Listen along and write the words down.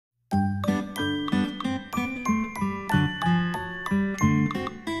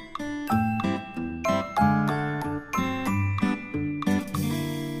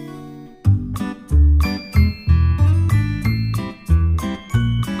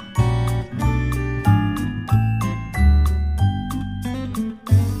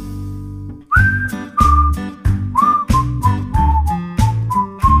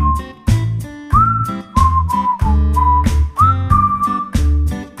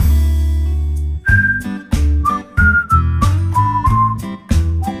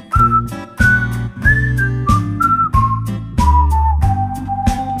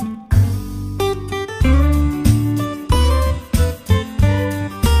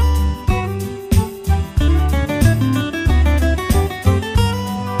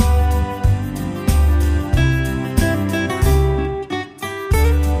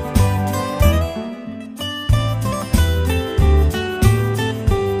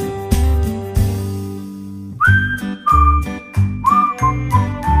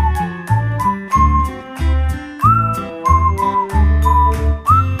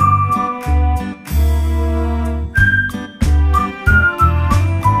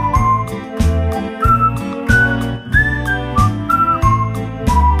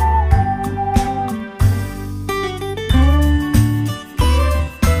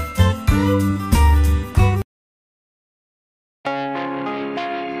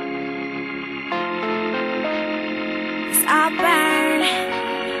I'll burn.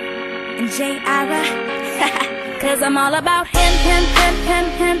 And J-Ira, cause I'm all about him,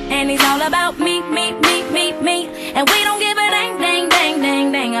 and he's all about me. And we don't give a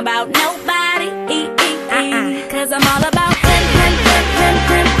dang about nobody. Cause I'm all about him,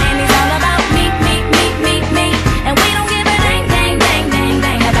 and he's all about me. And we don't give a dang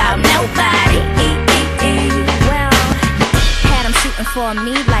about nobody. Well, had him shooting for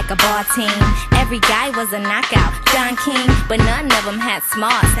me like a ball team. Every guy was a knockout, John King, but none of them had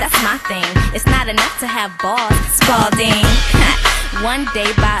smarts. That's my thing. It's not enough to have balls, Spalding. One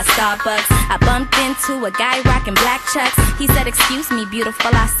day by a Starbucks, I bumped into a guy rocking black chucks. He said, "Excuse me,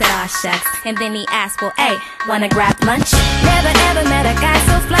 beautiful." I said, "Aw, shucks." And then he asked, "Well, hey, wanna grab lunch?" Never ever met a guy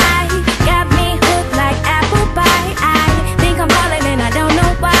so fly. Got me hooked like apple pie. I think I'm falling and I don't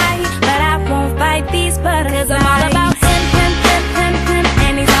know why, but I won't fight these butterflies. Cause I'm all about him,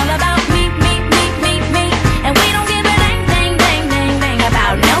 and he's all about me. And we don't give a dang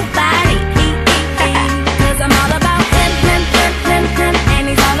about nobody. Cause I'm all about him, and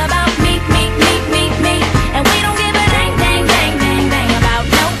he's all about me. And we don't give a dang about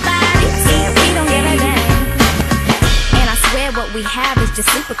nobody. We don't give a dang. And I swear what we have is just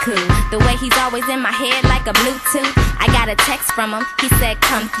super cool. The way he's always in my head like a Bluetooth. I got a text from him, he said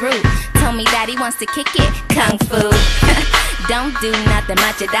come through. Told me that he wants to kick it, kung fu. Don't do nothing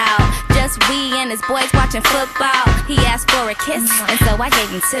much at all. Just we and his boys watching football. He asked for a kiss, and so I gave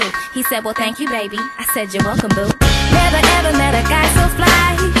him two. He said, "Well, thank you, baby." I said, "You're welcome, boo." Never ever met a guy so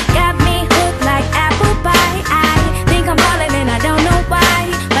fly. Got me hooked like apple pie. I think I'm falling and I don't know why,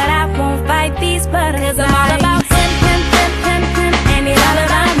 but I won't fight these butterflies. Cause I'm all about him, and he's all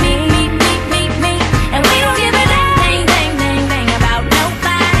about me. And we don't give a dang about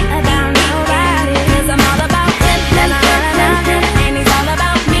nobody. Cause I'm all about him, and he's all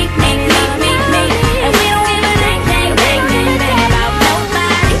about me. And we don't give a dang about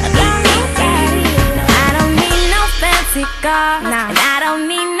nobody. No, I don't need no fancy car, and I don't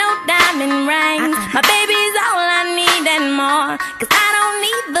need no diamond rings. My baby's all I need and more. Cause I don't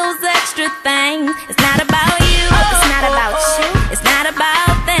need those extra things. It's not about you, it's not about you.